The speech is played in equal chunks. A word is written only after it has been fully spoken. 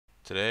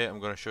Today I'm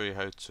going to show you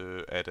how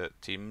to edit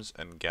teams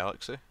in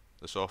Galaxy.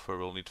 The software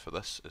we'll need for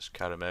this is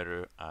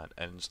Karameru and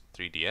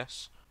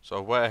Inz3ds. So I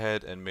went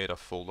ahead and made a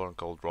folder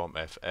called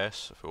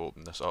ROMFS. If we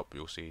open this up,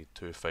 you'll see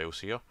two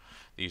files here.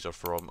 These are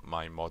from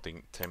my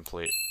modding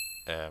template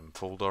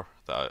folder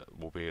that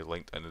will be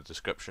linked in the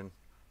description.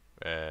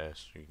 So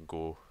you can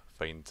go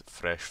find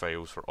fresh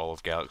files for all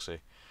of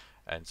Galaxy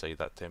inside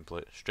that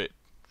template,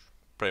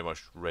 pretty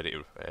much ready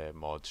to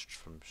mod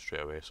from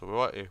straight away. So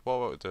what we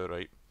want to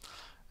do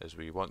is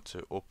we want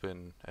to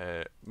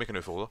make a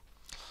new folder.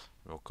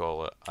 We'll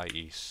call it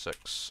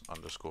IE6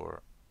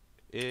 underscore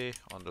A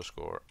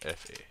underscore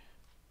FA,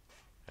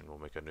 and we'll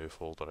make a new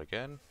folder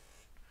again,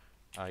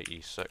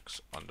 IE6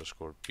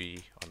 underscore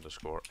B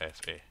underscore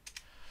FA.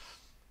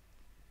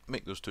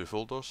 Make those two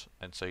folders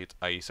inside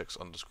IE6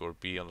 underscore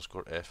B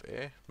underscore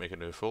FA. Make a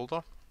new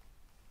folder,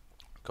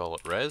 call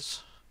it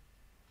res,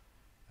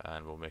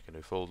 and we'll make a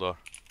new folder,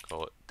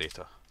 call it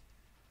data.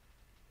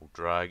 We'll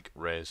drag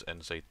res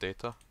inside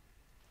data,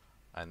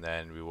 and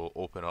then we will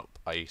open up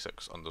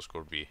IE6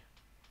 underscore B.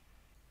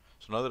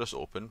 So now that it's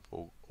open,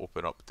 we'll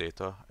open up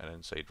data, and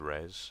inside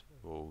res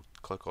we'll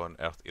click on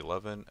Earth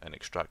 11 and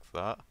extract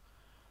that,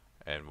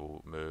 and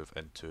we'll move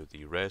into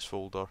the res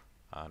folder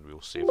and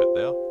we'll save it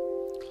there.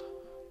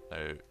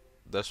 Now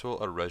this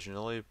will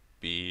originally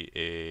be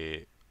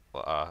a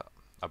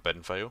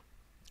bin file.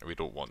 We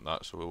don't want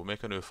that, so we'll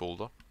make a new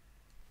folder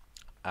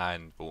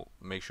and we'll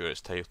make sure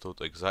it's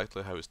titled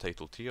exactly how it's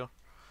titled here.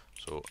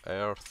 So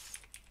Earth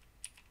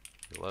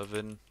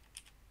 11,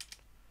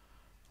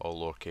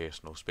 all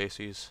lowercase, no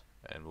spaces,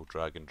 and we'll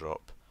drag and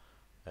drop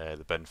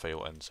the bin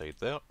file inside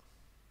there.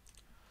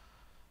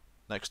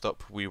 Next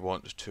up, we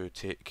want to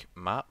take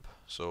map,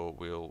 so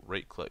we'll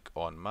right click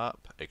on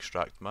map,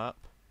 extract map,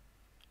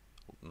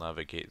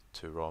 navigate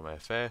to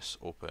ROMFS,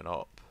 open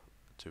up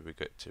till we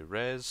get to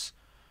res,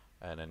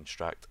 and then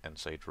extract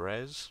inside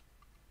res.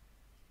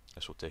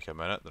 This will take a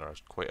minute. There are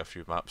quite a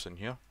few maps in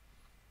here.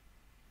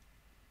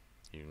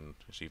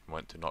 It's even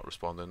went to not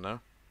responding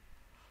now.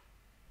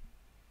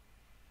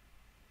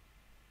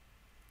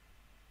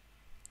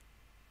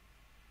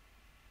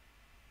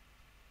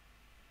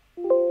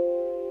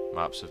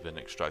 Maps have been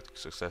extracted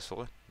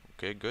successfully.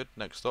 Okay, good.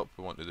 Next up,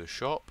 we want to do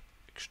shop,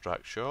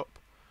 extract shop,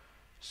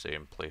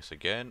 same place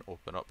again,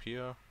 open up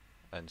here,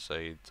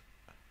 inside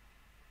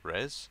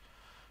res,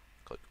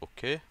 click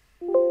OK.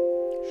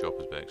 Shop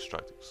has been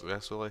extracted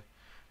successfully.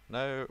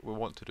 Now we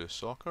want to do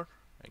soccer,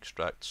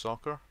 extract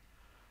soccer,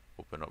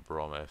 open up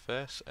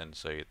ROMFS,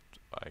 inside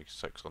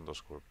I6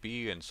 underscore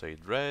B,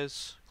 inside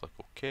res, click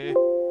OK.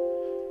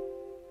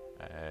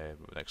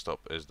 Next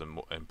up is the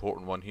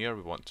important one here.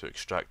 We want to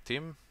extract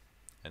team,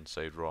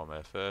 inside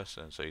ROMFS,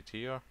 inside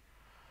here.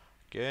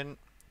 Again,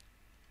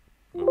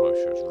 we want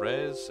to choose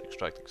res,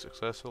 extracting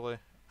successfully,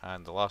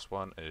 and the last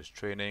one is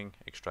training,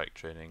 extract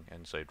training,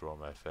 inside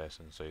ROMFS,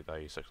 inside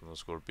IE6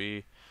 underscore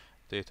B,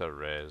 data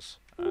res,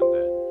 and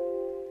then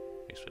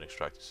it's been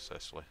extracted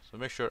successfully. So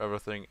make sure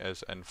everything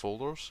is in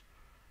folders.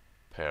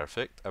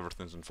 Perfect,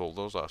 everything's in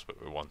folders, that's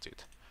what we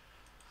wanted.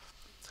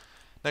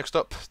 Next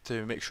up,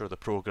 to make sure the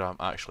program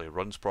actually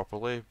runs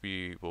properly,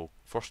 we will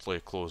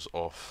firstly close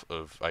off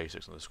of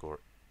IE6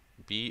 underscore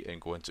B and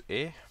go into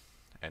A,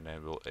 and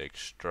then we'll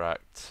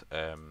extract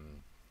the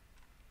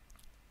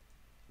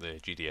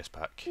GDS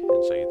pack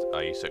inside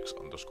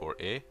IE6 underscore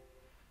A.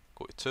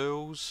 Go to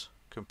Tools,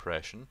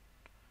 Compression,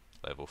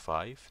 Level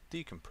 5,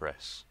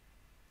 Decompress.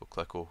 We'll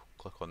click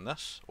on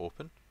this,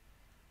 Open,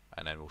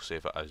 and then we'll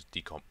save it as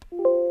decomp.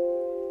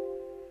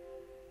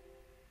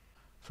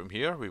 From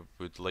here, we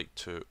would like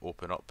to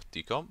open up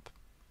decomp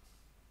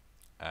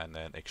and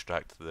then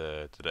extract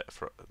the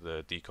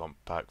decomp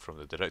pack from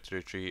the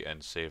directory tree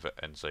and save it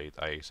inside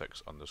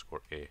IE6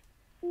 underscore A.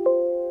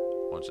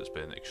 Once it's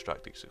been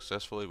extracted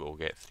successfully, we'll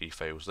get 3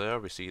 files there.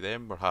 We see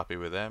them, we're happy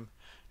with them.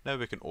 Now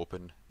we can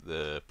open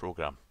the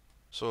program.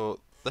 So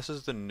this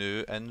is the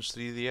new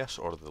Inz3ds,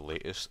 or the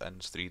latest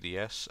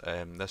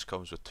Inz3ds. This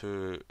comes with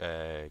 2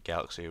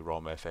 Galaxy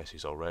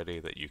ROMFSs already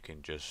that you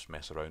can just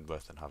mess around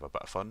with and have a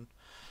bit of fun.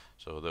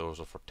 So those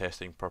are for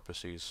testing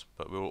purposes,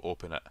 but we'll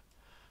open it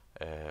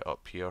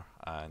up here,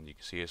 and you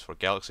can see it's for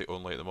Galaxy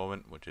only at the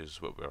moment, which is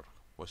what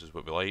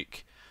we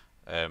like.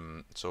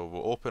 So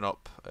we'll open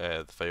up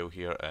the file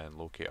here and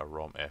locate a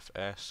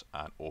ROMFS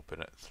and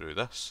open it through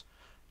this.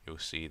 You'll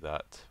see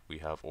that we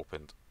have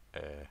opened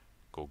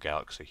Go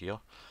Galaxy here.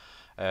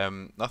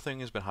 Nothing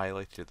has been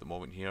highlighted at the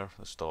moment here.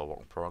 It's still a work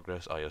in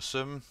progress, I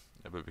assume.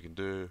 But we can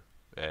do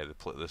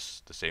the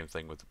same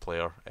thing with the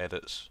player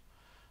edits.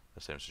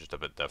 This time it's just a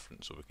bit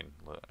different, so we can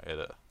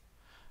edit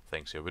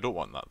things here. We don't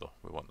want that though.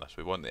 We want this.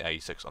 We want the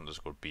IE6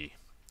 underscore B.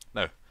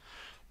 Now,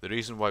 the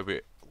reason why we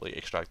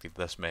extracted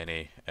this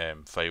many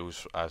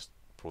files as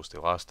opposed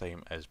to last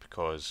time is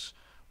because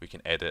we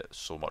can edit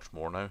so much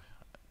more now.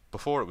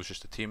 Before it was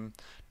just a team.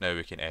 Now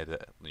we can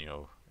edit,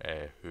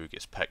 who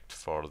gets picked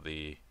for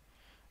the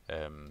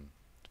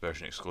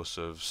version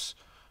exclusives,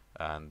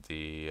 and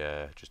the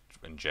just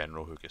in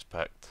general who gets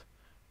picked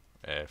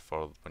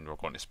for when we're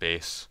going to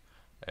space.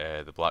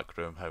 The black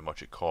room, how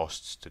much it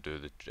costs to do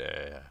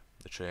the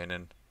the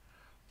training.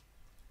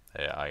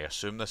 I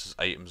assume this is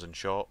items in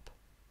shop,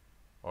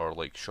 or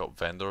like shop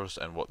vendors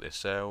and what they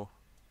sell,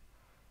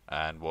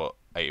 and what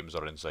items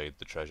are inside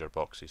the treasure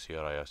boxes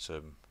here. I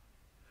assume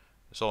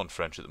it's all in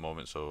French at the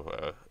moment,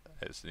 so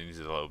it needs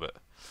a little bit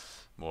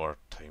more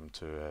time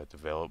to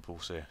develop, we'll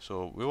say.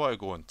 So we want to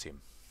go on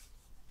team.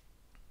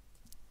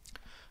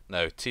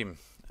 Now team,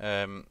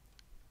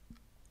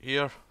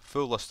 here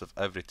full list of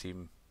every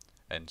team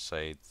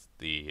inside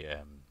the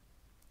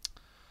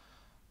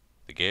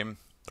game.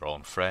 They're all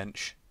in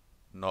French.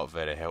 Not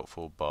very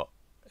helpful, but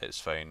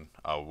it's fine.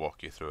 I'll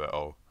walk you through it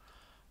all.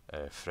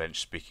 French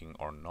speaking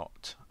or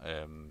not.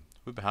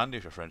 Would be handy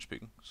if you're French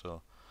speaking,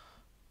 so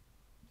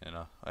you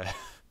know,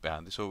 be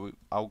handy. So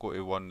I'll go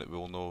to one that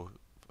we'll know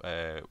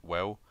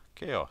well.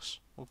 Chaos.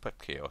 We'll pick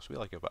chaos. We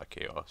like a bit of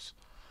chaos.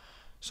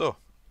 So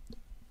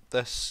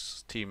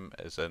this team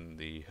is in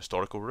the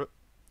historical route.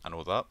 I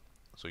know that.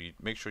 So you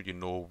make sure you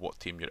know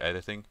what team you're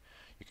editing.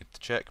 You can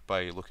check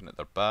by looking at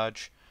their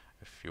badge.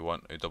 If you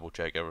want to double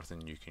check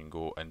everything, you can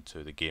go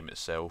into the game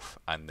itself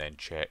and then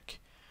check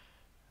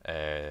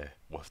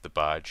with the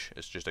badge.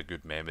 It's just a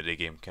good memory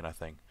game kind of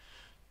thing.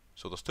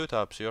 So there's two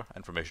tabs here: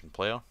 information,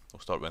 player.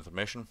 We'll start with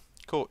information.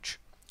 Coach.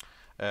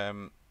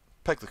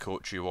 Pick the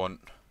coach you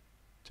want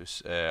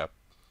to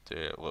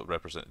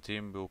represent the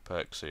team. We'll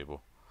pick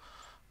Sable.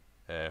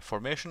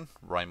 Formation,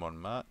 rhyme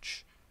on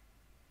match.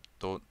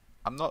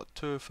 I'm not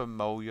too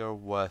familiar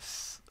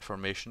with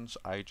formations.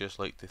 I just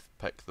like to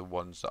pick the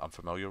ones that I'm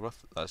familiar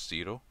with. That's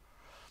 0.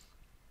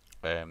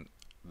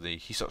 The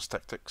Hisar's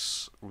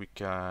tactics we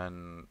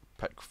can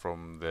pick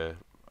from the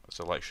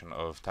selection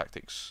of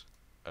tactics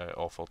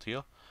offered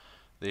here.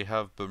 They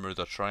have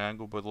Bermuda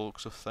Triangle by the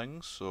looks of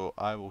things, so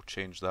I will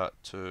change that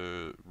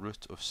to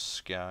Root of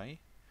Sky.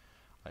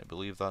 I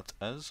believe that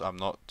is. I'm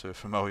not too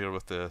familiar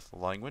with the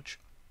language.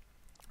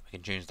 We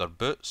can change their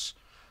boots.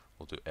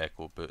 We'll do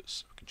Echo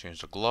boots. We can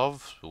change the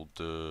gloves. We'll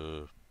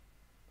do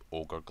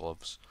Ogre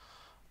gloves.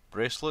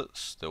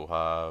 Bracelets. They'll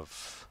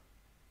have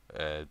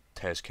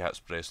Tezcat's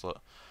bracelet.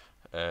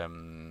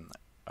 And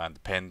the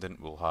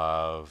pendant will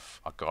have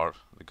the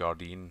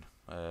Guardian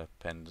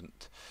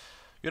pendant.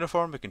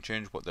 Uniform. We can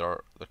change what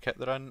their kit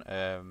they're in.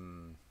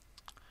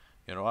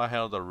 You know, I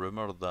heard a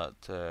rumor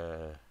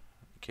that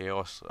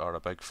Chaos are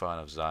a big fan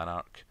of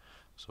Xanark,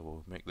 so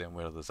we'll make them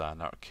wear the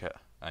Xanark kit,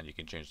 and you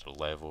can change their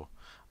level.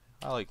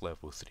 I like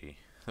level 3.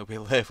 They'll be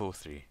level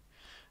 3.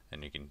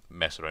 And you can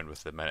mess around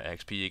with the amount of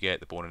XP you get,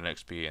 the bonus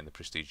XP, and the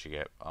prestige you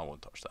get. I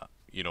won't touch that.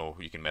 You know,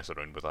 you can mess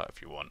around with that if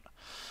you want.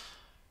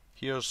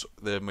 Here's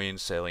the main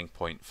selling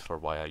point for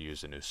why I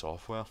use the new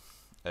software.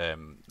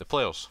 The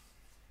players.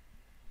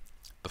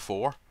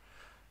 Before,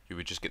 you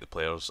would just get the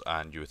players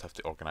and you would have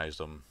to organise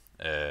them.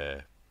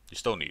 You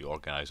still need to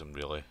organise them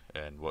really,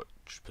 and what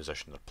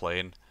position they're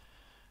playing.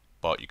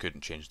 But you couldn't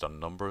change their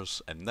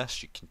numbers. In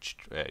this, you can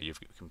you've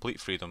got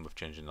complete freedom of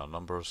changing their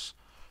numbers,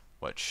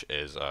 which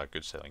is a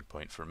good selling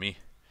point for me,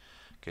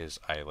 because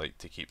I like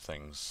to keep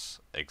things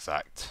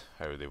exact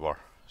how they were.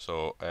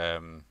 So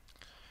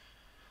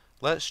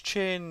let's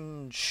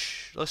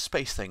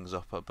spice things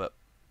up a bit.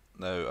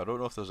 Now, I don't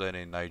know if there's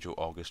any Nigel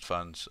August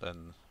fans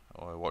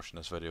watching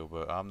this video,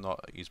 but I'm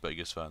not his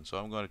biggest fan, so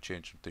I'm going to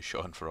change him to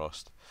Sean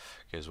Frost,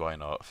 because why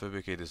not?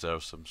 Fubuki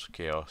deserves some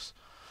chaos.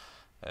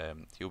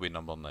 He'll be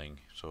number 9,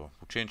 so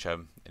we'll change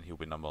him and he'll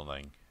be number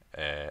 9.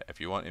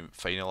 If you want to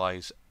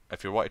finalise,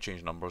 if you want to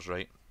change numbers,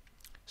 right,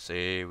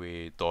 say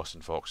we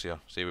Dawson Fox here,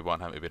 say we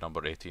want him to be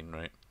number 18,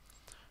 right,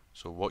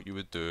 so what you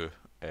would do,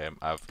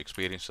 I've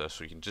experienced this,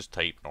 so you can just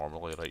type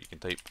normally, right, you can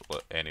type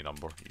any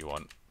number you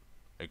want.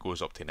 It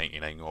goes up to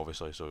 99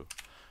 obviously, so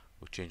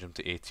we'll change him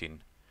to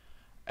 18.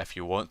 If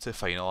you want to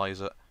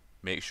finalise it,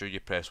 make sure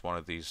you press one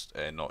of these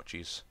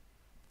notches.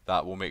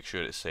 That will make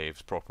sure it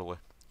saves properly.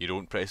 You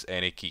don't press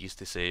any keys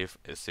to save,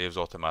 it saves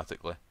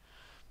automatically.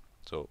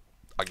 So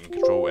I can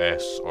control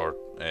S or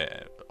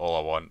all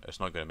I want, it's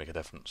not going to make a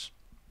difference.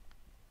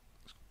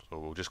 So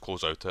we'll just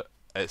close out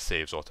it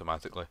saves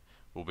automatically,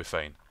 we'll be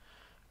fine.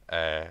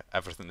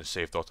 Everything is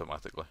saved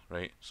automatically,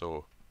 right?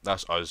 So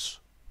that's us,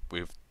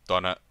 we've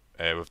done it,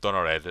 we've done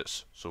our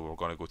edits, so we're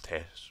going to go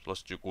test.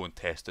 Let's just go and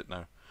test it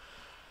now.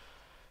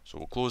 So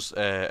we'll close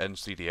in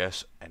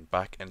 3DS and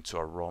back into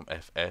our ROM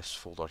FS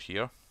folder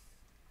here.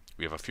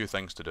 We have a few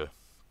things to do.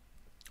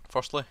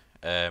 Firstly,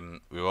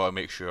 we want to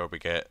make sure we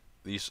get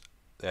these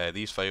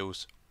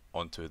files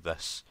onto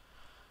this.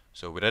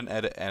 So we didn't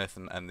edit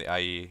anything in the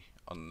IE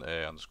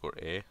underscore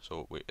A,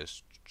 so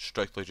it's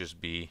strictly just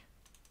B.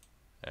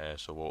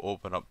 So we'll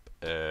open up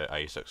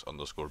IE6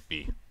 underscore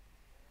B.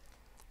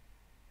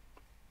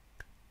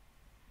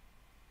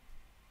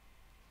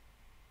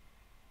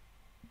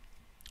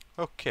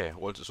 Okay,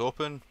 once it's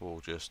open,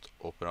 we'll just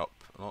open up,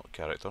 not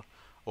character,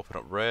 open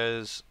up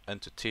res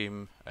into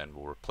team, and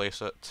we'll replace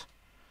it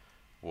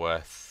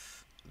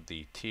with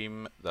the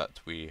team that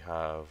we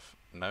have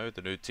now,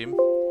 the new team.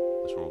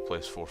 This will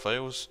replace 4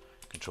 files.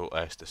 Control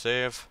S to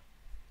save,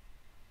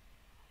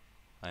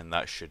 and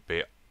that should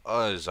be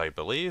us, I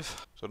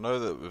believe. So now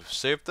that we've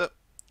saved it,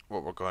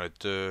 what we're going to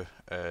do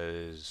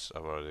is,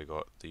 I've already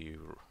got the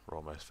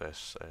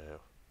ROMFS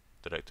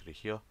directory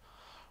here.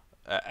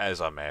 It is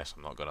a mess,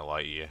 I'm not going to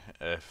lie to you.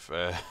 If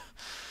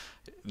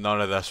none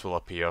of this will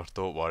appear,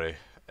 don't worry.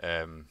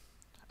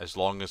 As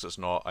long as it's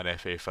not an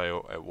FA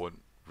file, it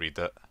won't read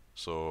it.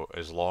 So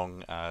as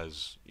long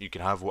as you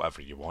can have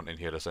whatever you want in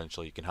here,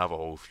 essentially, you can have a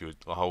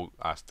whole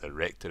ass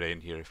directory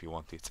in here if you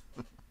wanted,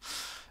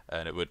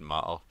 and it wouldn't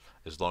matter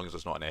as long as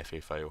it's not an FA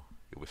file.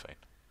 You'll be fine.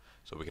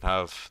 So we can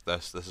have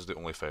this. This is the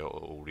only file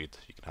it will read.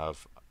 You can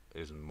have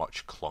as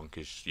much clunk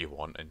as you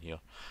want in here,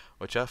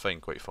 which I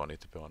find quite funny,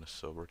 to be honest.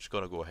 So we're just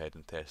going to go ahead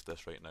and test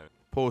this right now.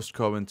 Post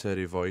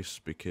commentary voice,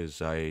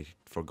 because I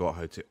forgot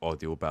how to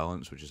audio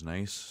balance, which is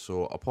nice.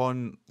 So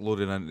upon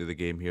loading into the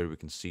game here, we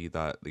can see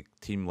that the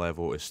team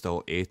level is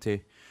still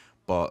 80,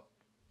 but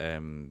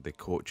the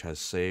coach has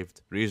saved.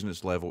 The reason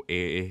it's level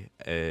 80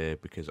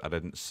 because I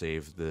didn't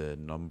save the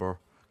number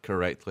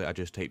correctly. I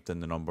just typed in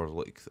the number,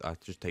 like I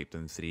just typed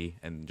in 3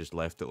 and just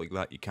left it like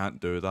that. You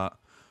can't do that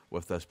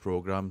with this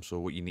program, so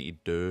what you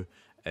need to do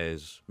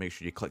is make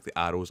sure you click the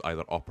arrows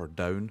either up or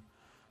down,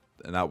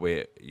 and that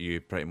way you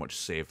pretty much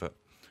save it.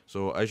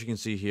 So as you can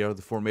see here,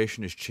 the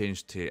formation is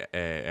changed to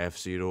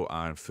F0,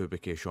 and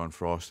Fubike Sean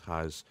Frost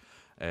has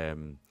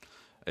been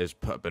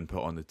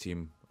put on the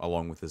team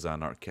along with the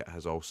Xanark kit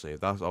has all saved.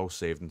 That's all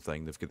saved and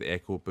thing. They've got the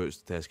Echo boots,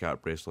 the Test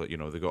Cat bracelet. You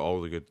know, they've got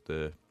all the good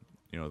the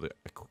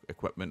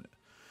equipment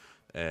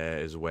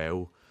as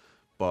well.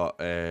 But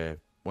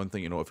one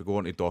thing, if you go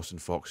on to Dawson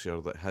Fox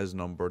here, that his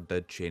number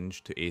did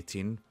change to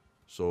 18.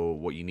 So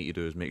what you need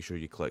to do is make sure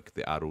you click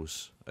the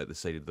arrows at the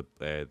side of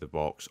the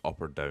box,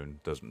 up or down.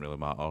 Doesn't really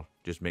matter.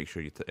 Just make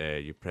sure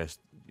you press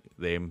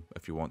them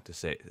if you want to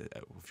save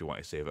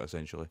it,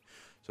 essentially.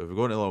 So if we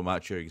go into a little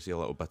match here, you can see a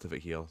little bit of it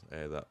here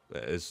that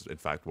it is in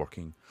fact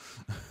working.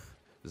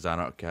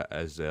 Xanark kit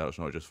is there. It's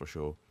not just for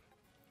show.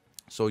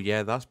 So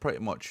yeah, that's pretty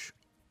much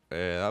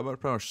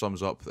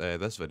sums up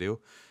this video.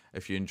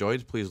 If you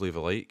enjoyed, please leave a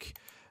like.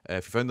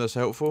 If you found this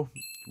helpful,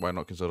 why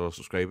not consider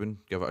subscribing?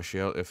 Give it a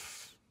share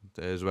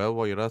as well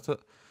while you're at it.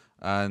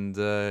 And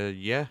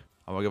yeah,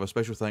 I want to give a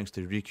special thanks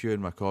to Riku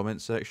in my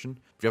comments section.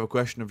 If you have a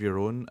question of your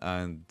own,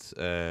 and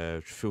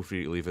feel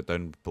free to leave it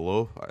down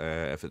below.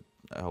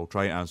 I'll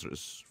try and answer it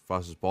as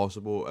fast as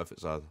possible. If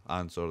it's an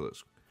answer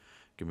that's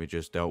can be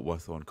just dealt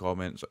with on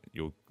comments,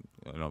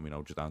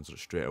 I'll just answer it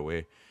straight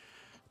away.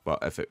 But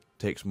if it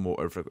takes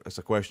more, if it's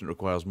a question that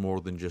requires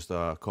more than just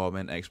a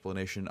comment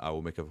explanation, I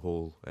will make a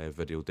whole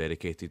video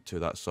dedicated to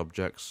that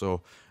subject.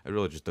 So it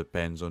really just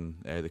depends on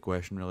the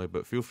question, really.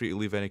 But feel free to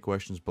leave any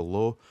questions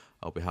below.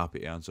 I'll be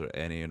happy to answer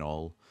any and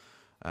all.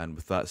 And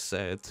with that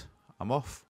said, I'm off.